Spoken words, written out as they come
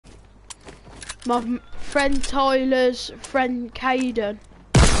My friend Tyler's friend Caden.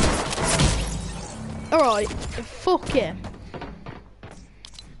 Alright, fuck him.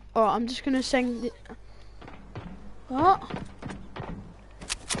 Alright, I'm just gonna send it. What?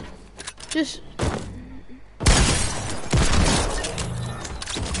 Just.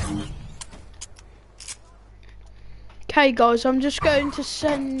 Okay guys, I'm just going to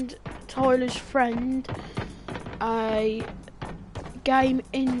send Tyler's friend a game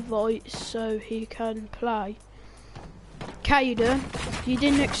invite so he can play. Caden, you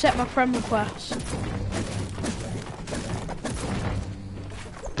didn't accept my friend request.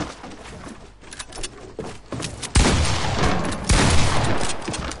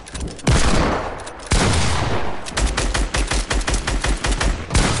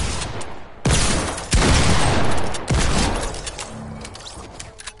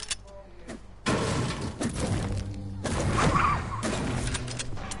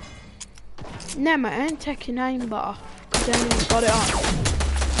 No mate, I ain't taking aim bar off, because I haven't even got it on.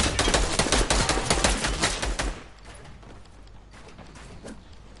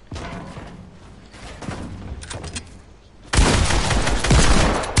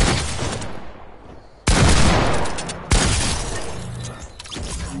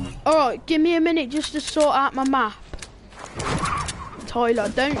 Alright, give me a minute just to sort out my map. Tyler,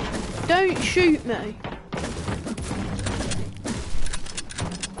 don't shoot me.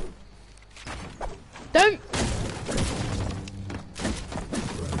 Don't.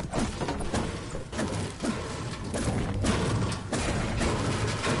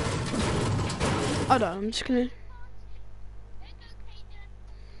 Hold on, I'm just gonna.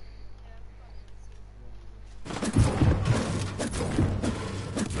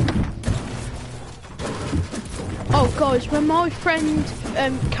 Oh guys, when my friend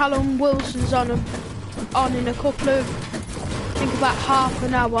Callum Wilson's on in a couple of, I think about half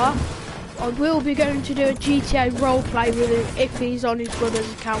an hour, I will be going to do a GTA roleplay with him if he's on his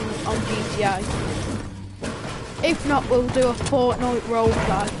brother's account on GTA. If not, we'll do a Fortnite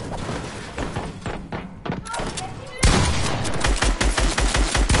roleplay.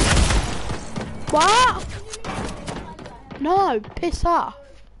 What? No, piss off.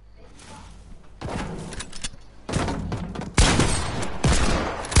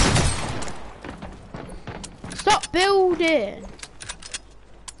 Stop building.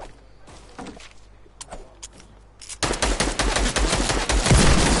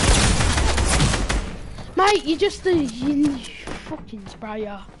 Mate, you just you fucking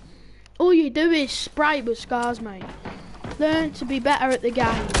sprayer. All you do is spray with scars, mate. Learn to be better at the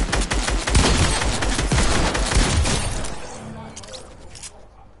game.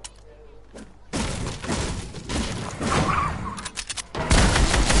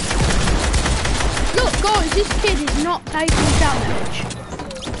 Look, guys, this kid is not taking damage.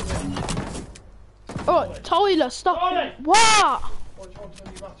 Alright, Tyler, stop. What?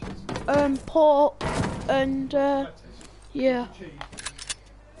 Port and yeah.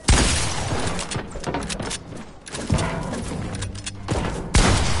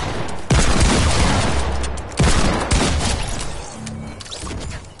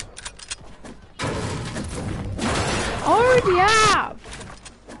 I already have.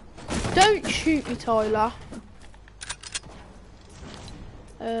 Don't shoot me, Tyler.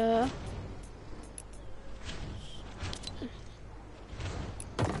 I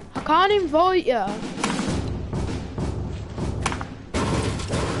can't invite you.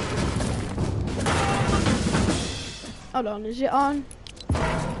 Hold on, is it on?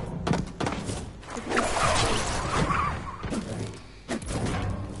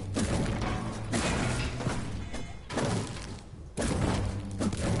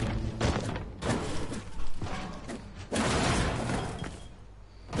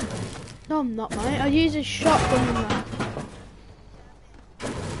 No, I'm not, mate. I use a shotgun in that.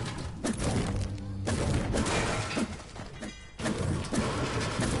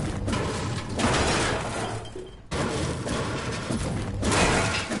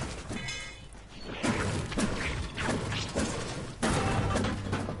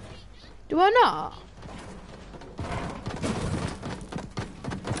 Do I not?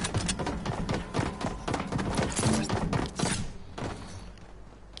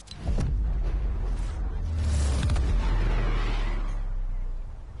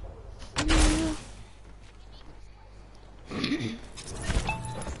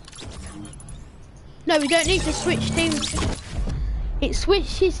 No, we don't need to switch teams. It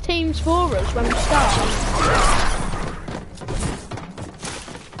switches teams for us when we start.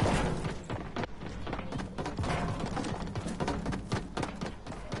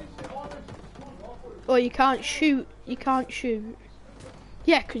 Or you can't shoot. You can't shoot.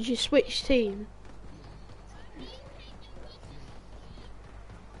 Yeah, because you switch team.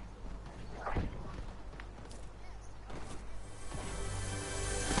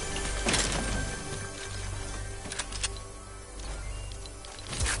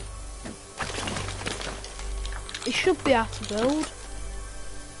 It should be able to build.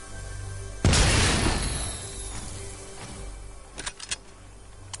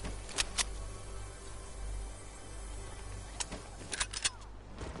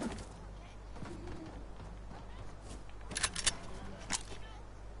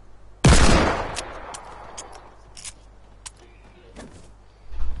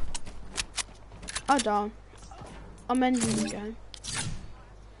 I don't. I'm ending the game.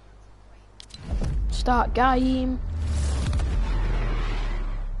 Start game.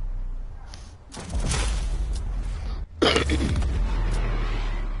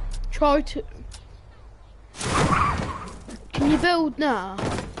 Try to. Can you build now?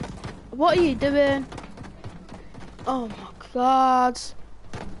 What are you doing? Oh my god.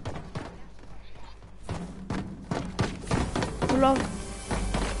 Love.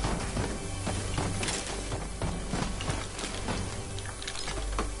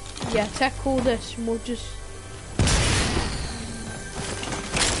 Yeah, take all this and we'll just...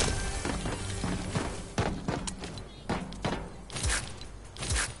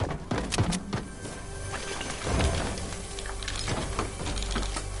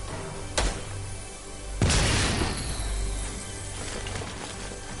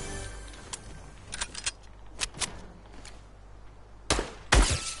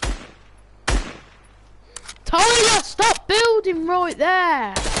 Tyler, stop building right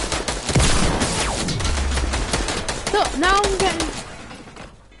there! Look, now I'm getting...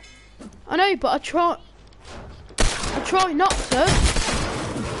 I know, but I try not to.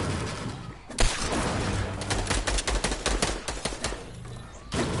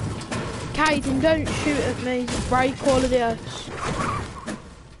 Caden, don't shoot at me. Break all of this.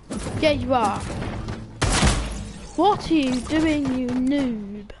 Yeah, you are. What are you doing, you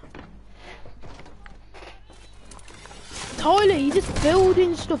noob? Tyler, you're just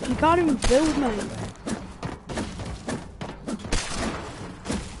building stuff. You can't even build, mate.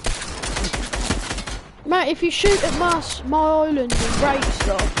 Mate, if you shoot at my island and break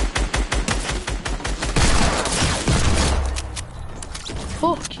stuff,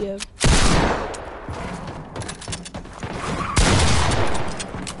 fuck you.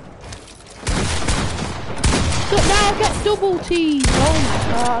 Look, now I get double teamed. Oh my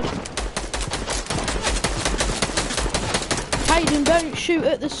god. Hayden, don't shoot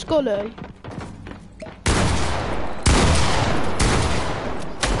at the Scully.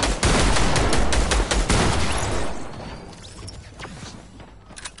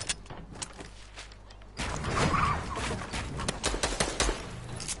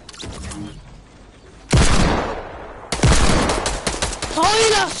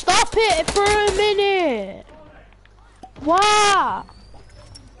 Tyler, stop it for a minute. What?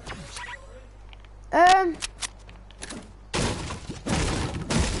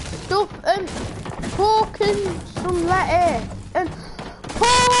 Stuff and pork and some lettuce and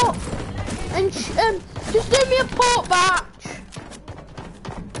pork and just do me a pork batch.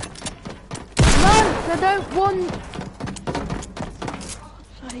 No, I don't want.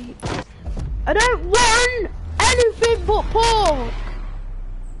 I don't want anything but pork.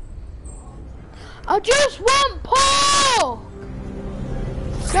 I just want pork!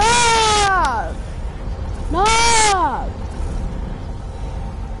 No! No!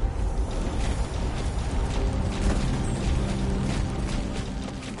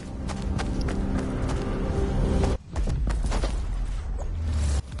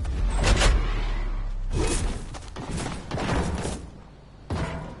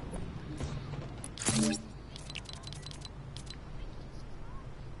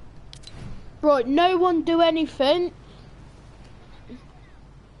 Right, no one do anything.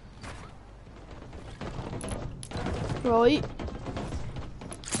 Right.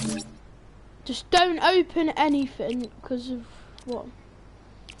 Just don't open anything because of what?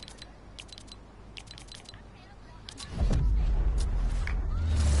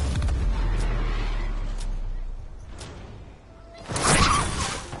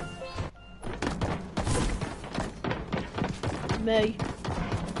 Me.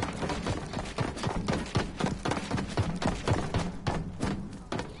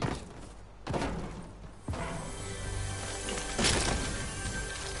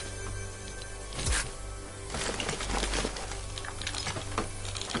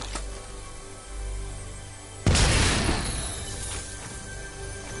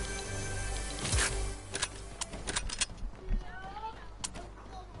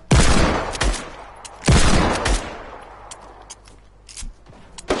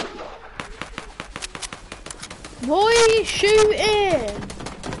 you shooting?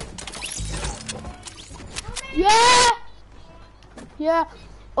 Yeah! Yeah.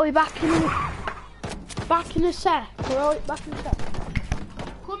 Oh, you're back in a sec. Alright, back in a sec.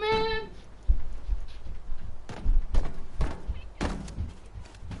 Come in!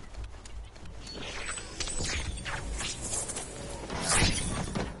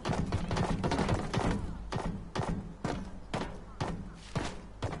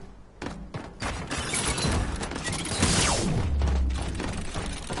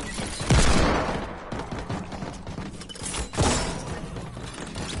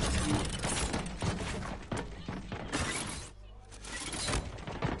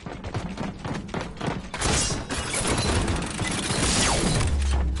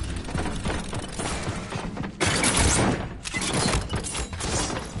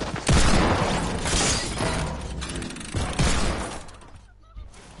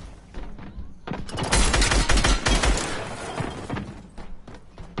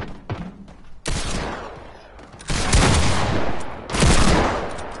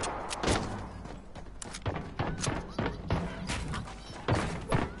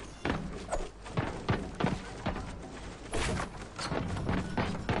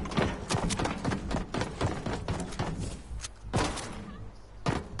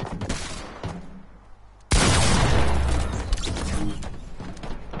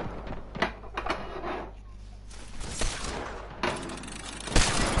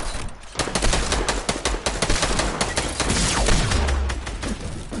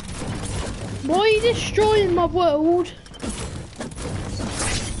 Why are you destroying my world?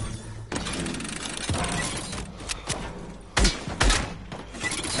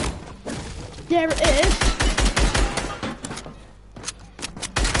 There it is.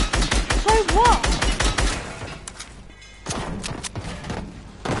 So what?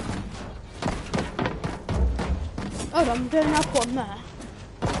 Oh, I'm doing up one there.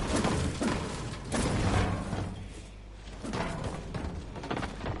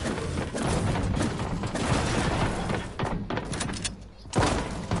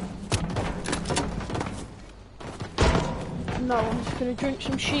 No, I'm just gonna drink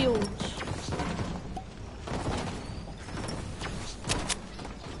some shields.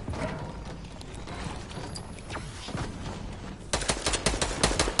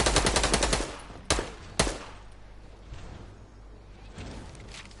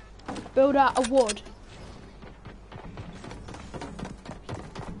 Build out of wood.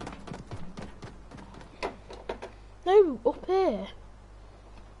 No, up here.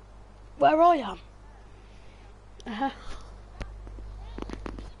 Where I am. Uh-huh.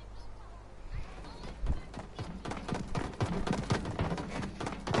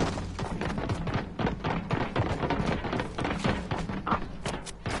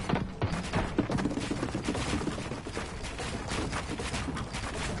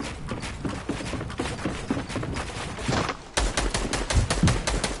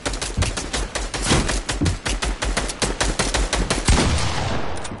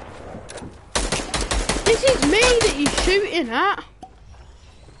 This is me that he's shooting at.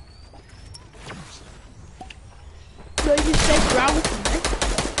 No, you said ground for me.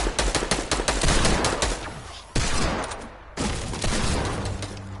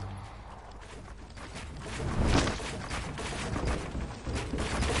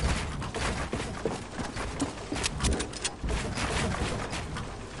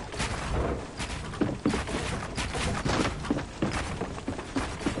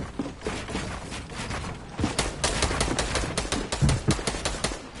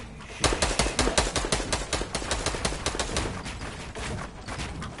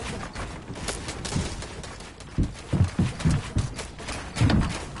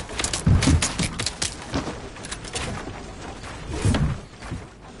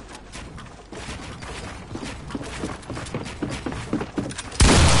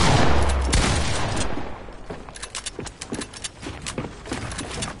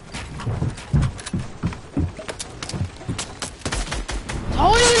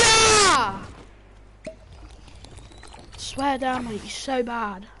 Swear down, mate, you're so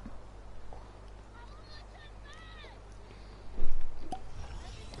bad.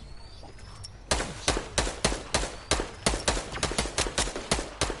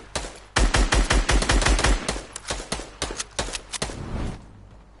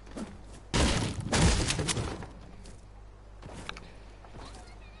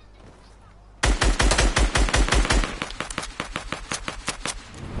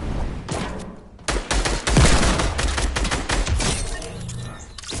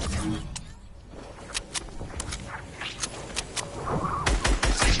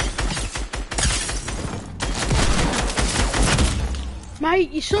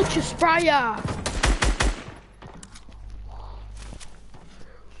 mate, you're such a sprayer.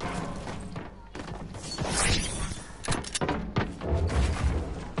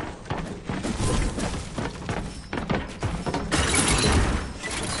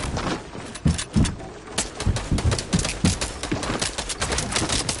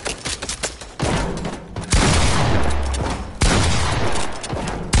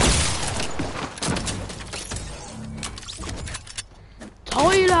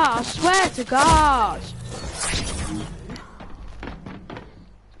 I swear to God.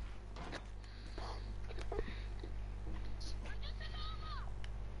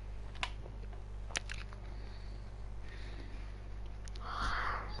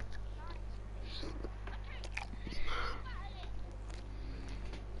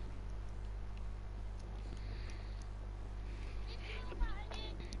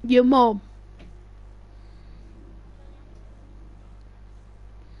 Your mum.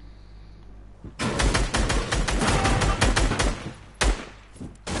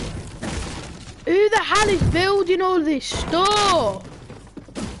 Who the hell is building all this stuff?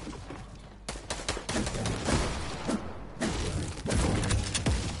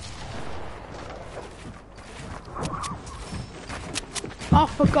 Oh,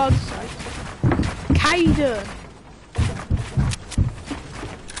 for God's sake. Caden.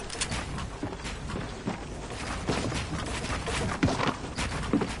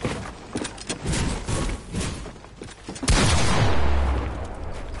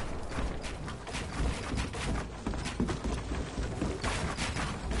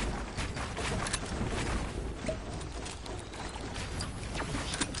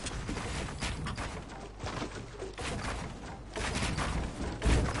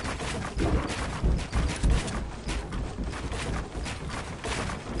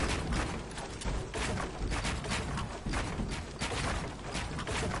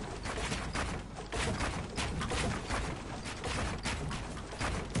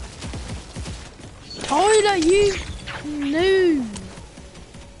 Tyler, you noob.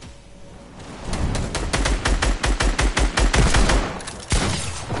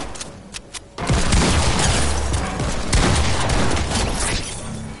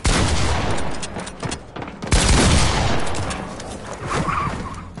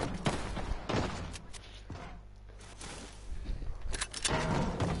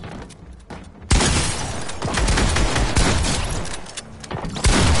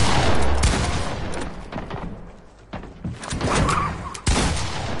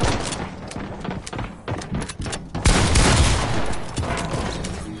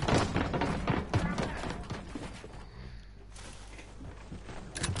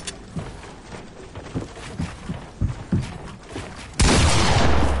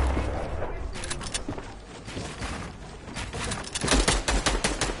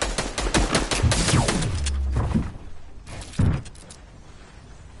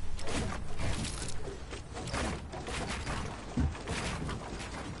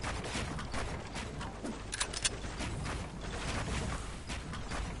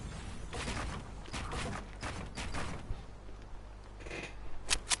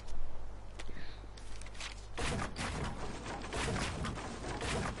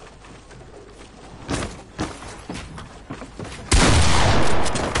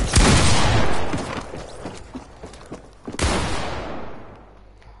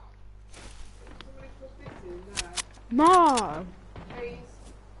 Mom.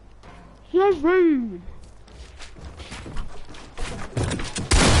 You're rude.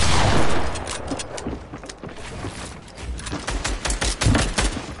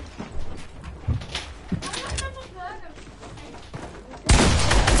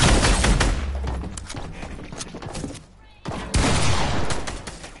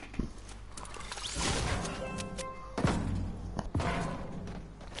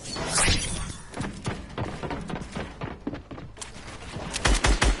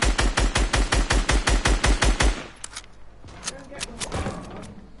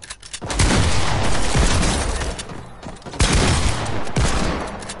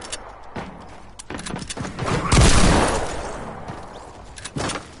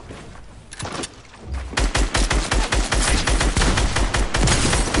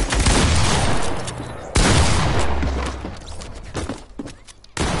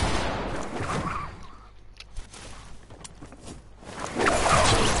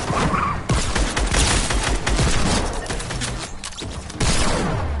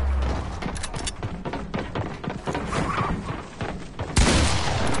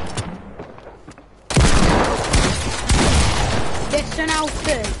 An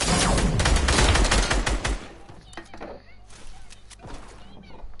outfit.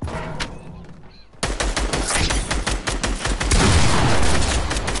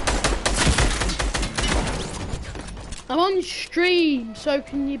 I'm on stream, so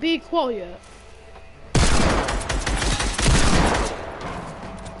can you be quiet?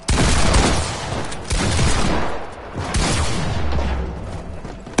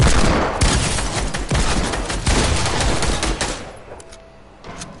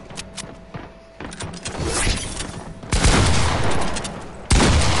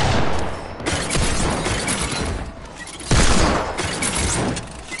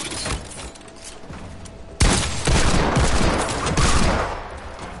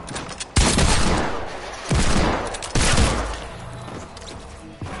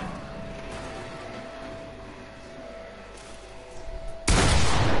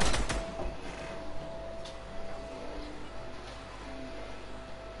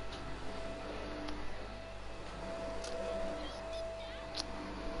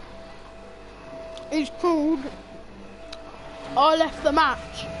 It's called I Left the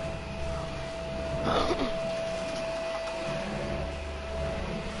Match.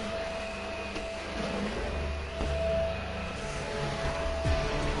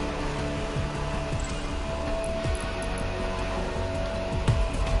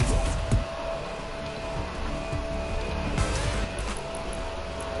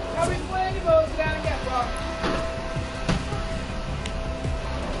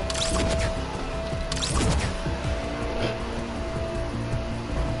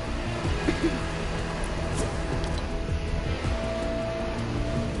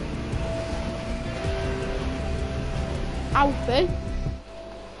 Alfie?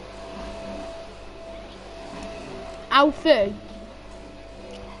 Alfie?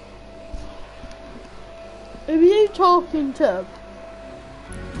 Who are you talking to?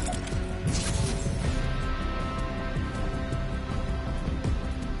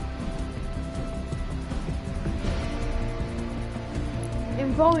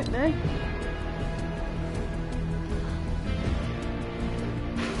 Invite me.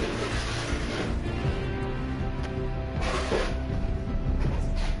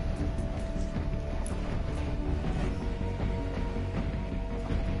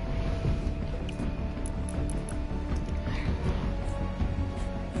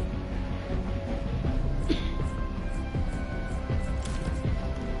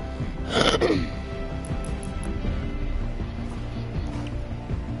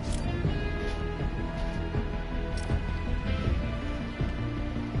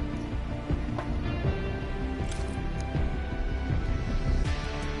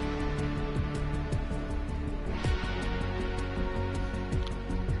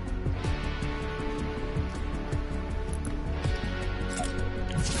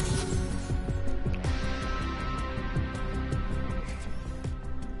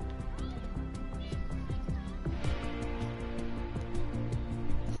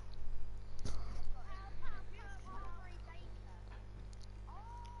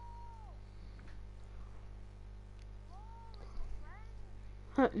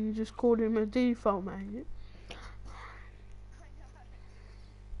 You just called him a default, mate.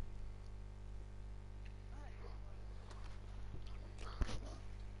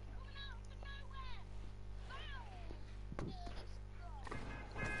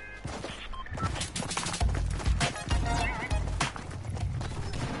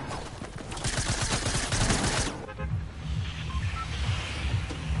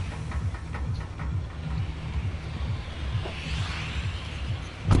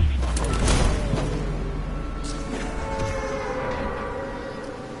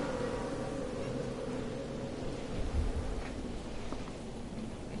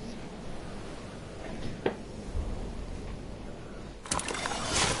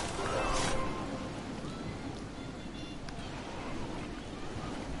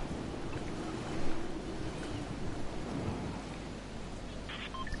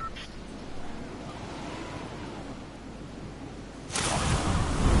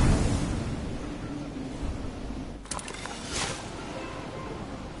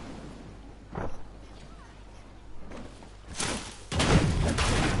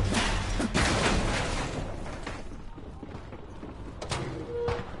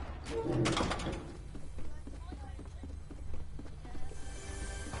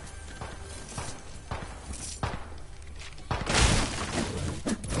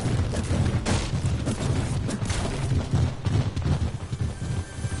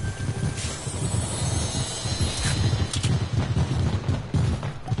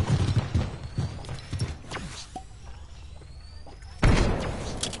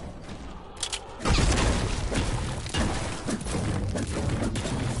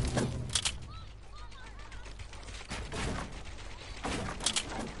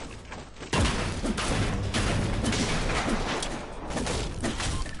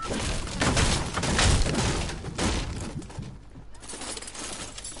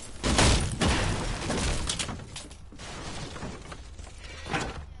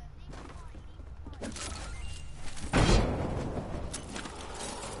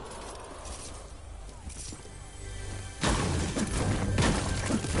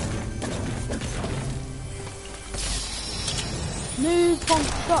 pump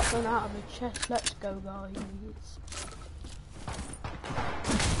shotgun out of a chest. Let's go, guys.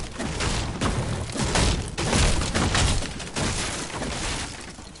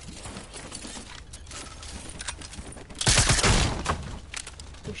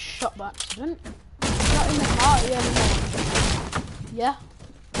 Just shot by accident. Not in the party anymore. Yeah.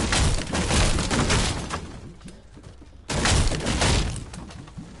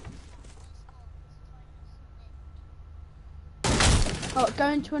 Oh,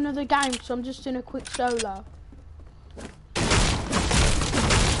 going to another game, so I'm just in a quick solo.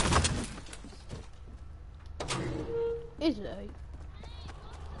 Is he?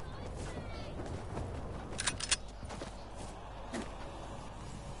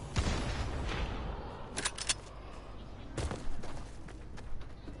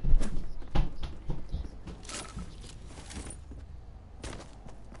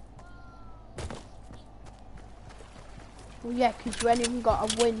 Well, yeah, because you ain't even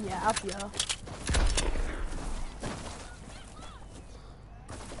got a win yet, have you?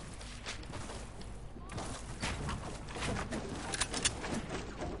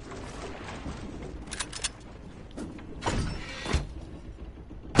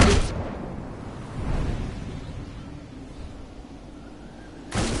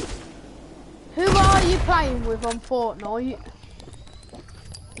 Who are you playing with on Fortnite?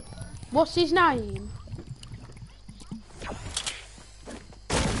 What's his name?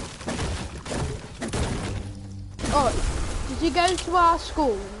 Oh, did you go to our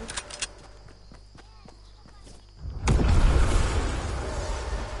school?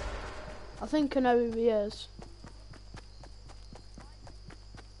 I think I know who he is.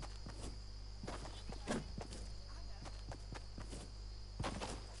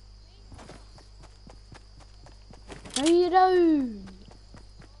 How you doing?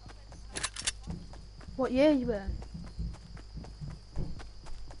 What year you in?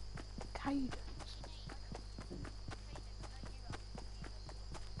 Cadence.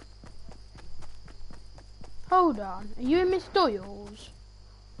 Hold on, are you in Miss Doyle's?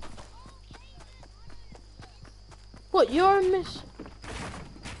 What, you're in Miss...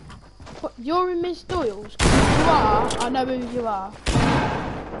 What, you're in Miss Doyle's? You are? I know who you are.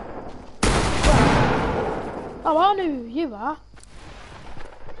 Oh, I know who you are.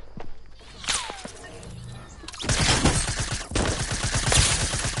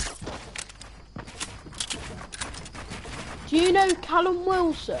 Do you know Callum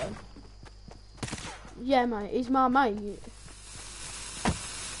Wilson? Yeah, mate, he's my mate.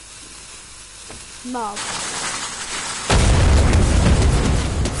 No.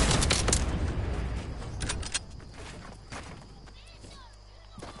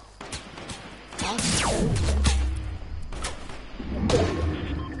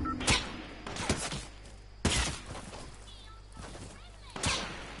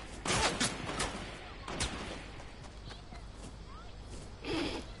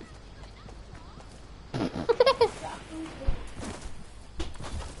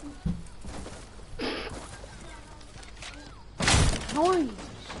 Noise.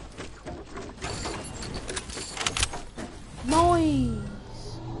 Noise.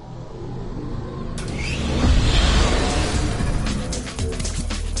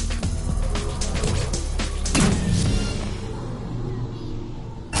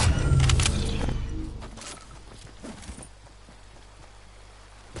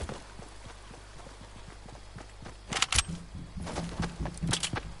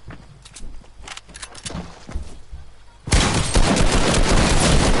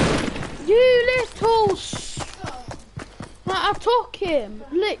 I took him,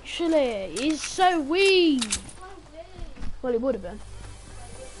 literally. He's so weak. Well, he would have been.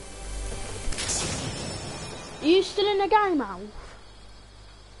 Are you still in the game, Alf?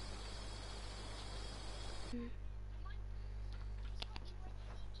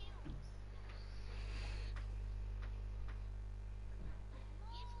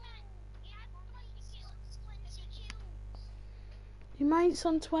 Your mate's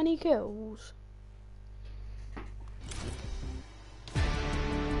on 20 kills.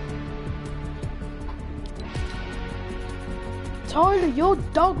 Tyler, you're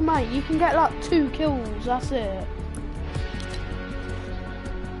dog, mate. You can get like 2 kills, that's it.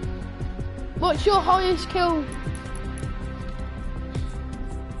 What's your highest kill?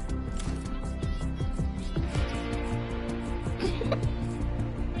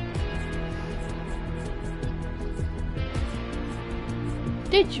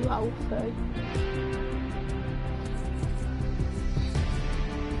 Did you, Alfie?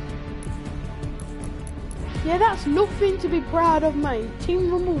 Yeah, that's nothing to be proud of, mate.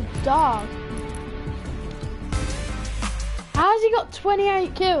 Team Rumble's dog. How's he got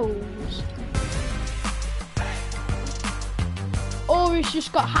 28 kills? Or he's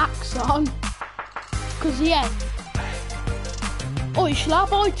just got hacks on? Because he ain't. Oh, shall I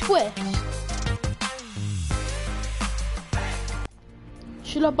buy Twist?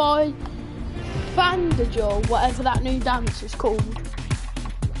 Shall I buy Fandage, whatever that new dance is called?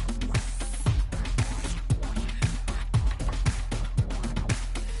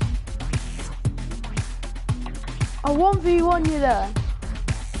 I 1v1 you there.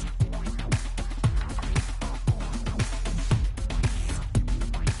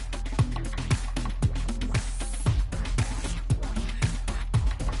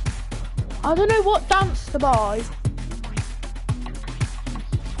 I don't know what dance to buy.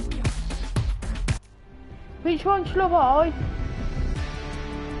 Which one shall I buy?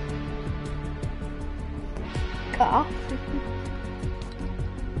 Cut off.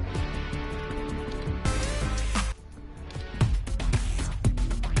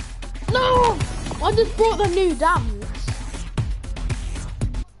 No! I just brought the new dance.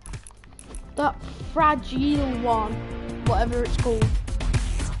 That fragile one, whatever it's called.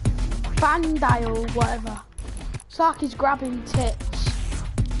 Bandale, whatever. It's like he's grabbing tits.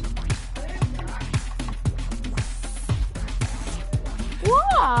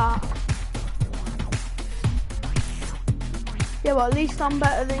 What? Yeah, well, at least I'm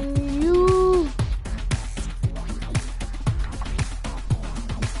better than you.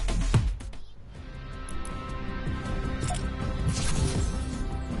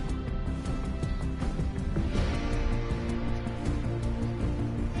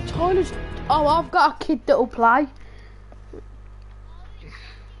 Tyler's... Oh, I've got a kid that'll play.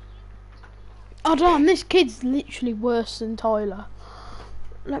 Oh damn, this kid's literally worse than Tyler.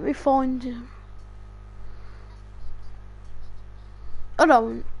 Let me find him. Hold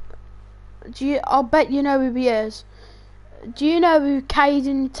on. I'll bet you know who he is. Do you know who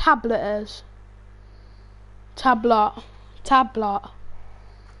Caden Tablet is? Tablet.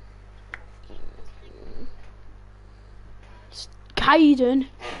 It's Caden.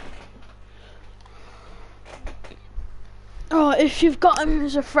 Oh, if you've got him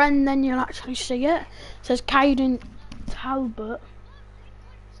as a friend, then you'll actually see it. It says Caden Talbot.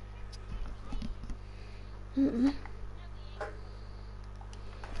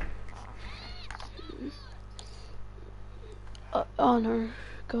 Oh no,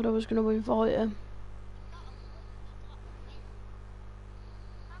 God, I was going to invite him.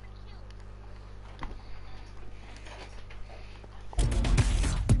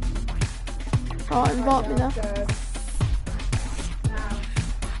 Alright, invite me there.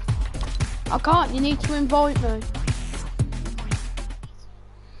 I can't, you need to invite me.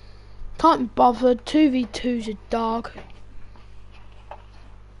 Can't be bothered, 2v2's a dog.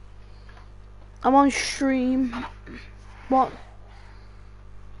 I'm on stream. What?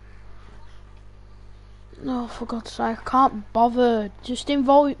 No, for God's sake, I can't be bothered. Just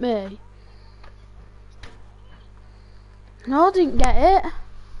invite me. No, I didn't get it.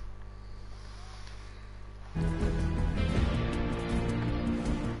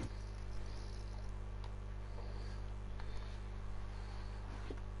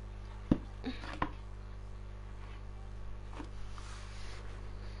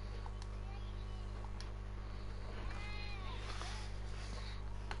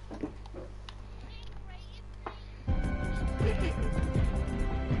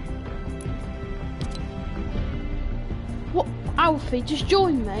 What, Alfie, just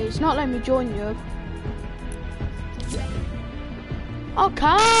join me. It's not letting me join you. I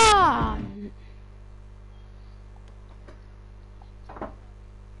can't.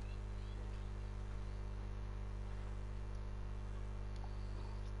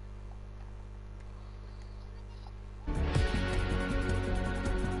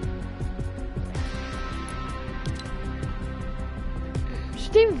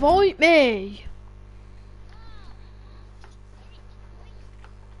 Just invite me.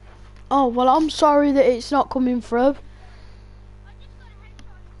 Oh, well, I'm sorry that it's not coming through.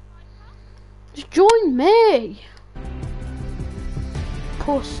 Just join me.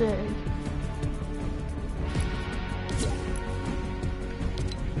 Pussy.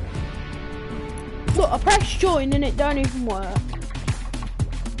 Look, I press join and it don't even work.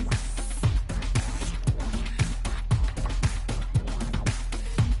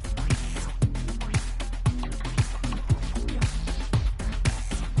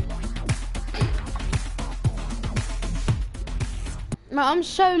 I'm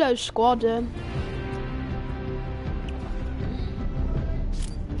solo squadding.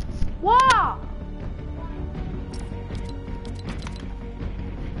 Wow!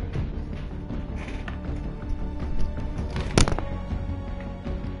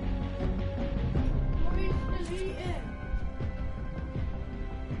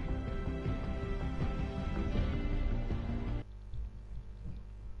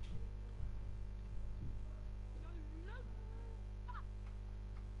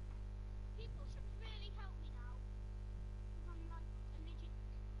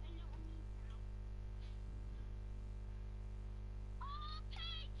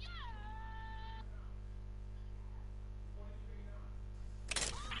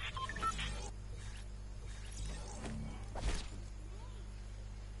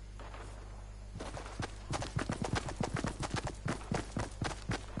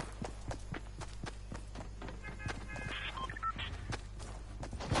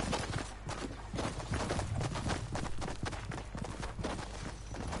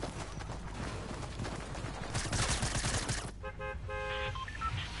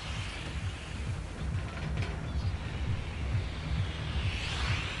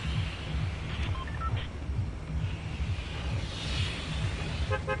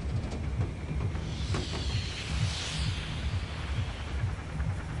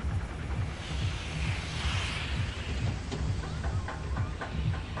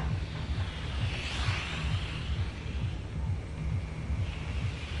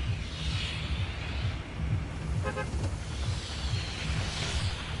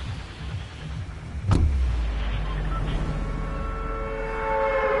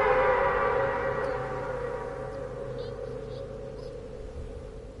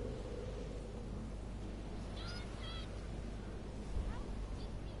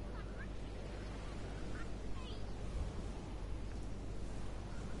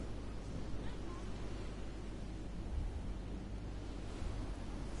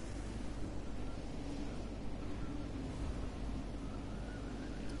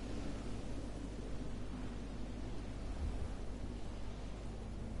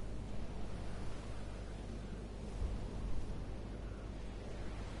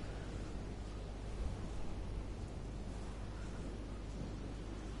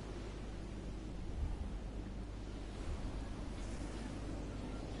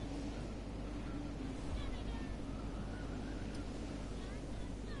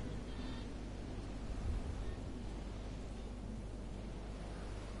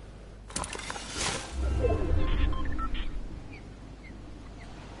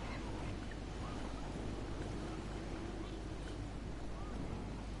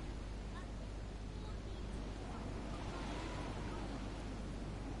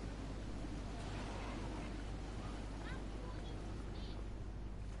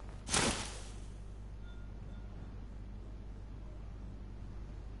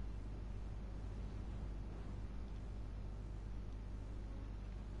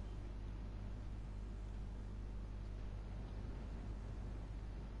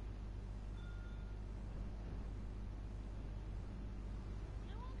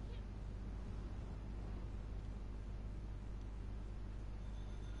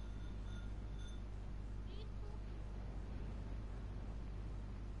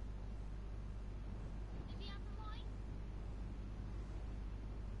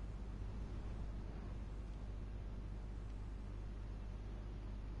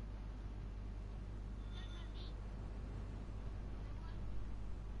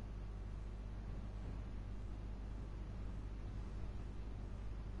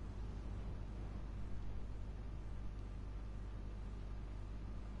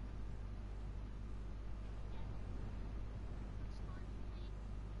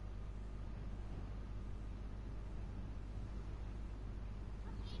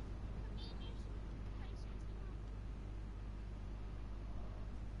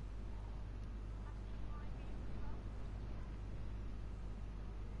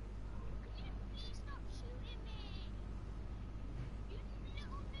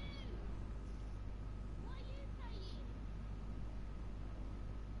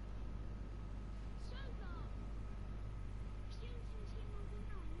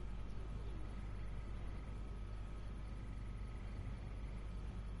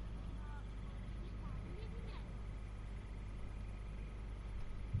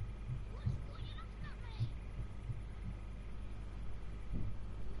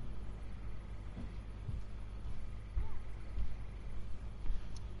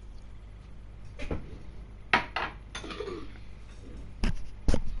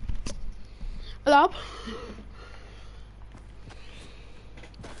 Lab.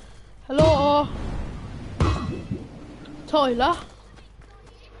 Hello. Tyler.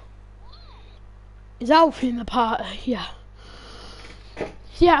 Is Alfie in the party? Yeah.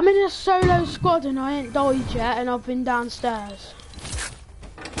 Yeah, I'm in a solo squad and I ain't died yet and I've been downstairs.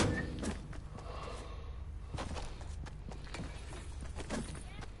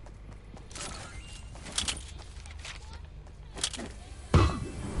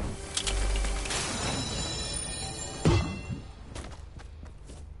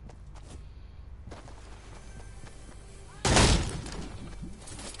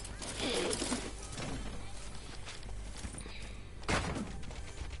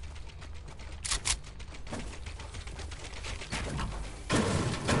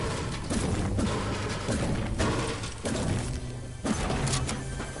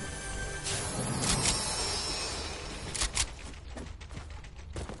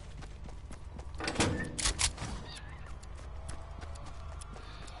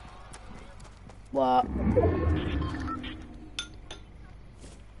 What?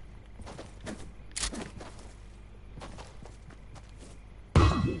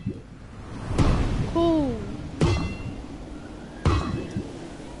 Cool.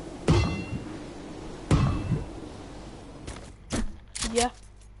 Yeah.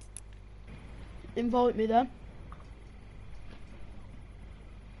 Invite me then.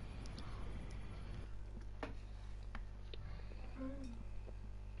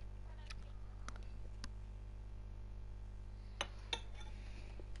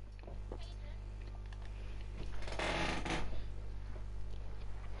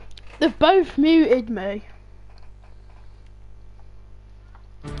 They've both muted me.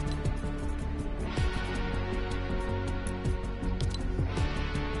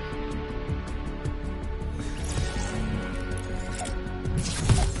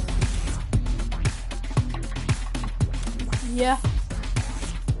 Yeah.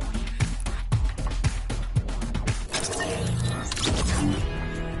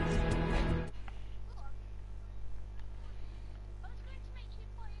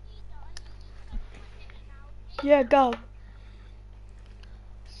 Yeah, go.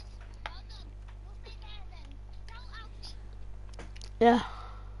 Yeah.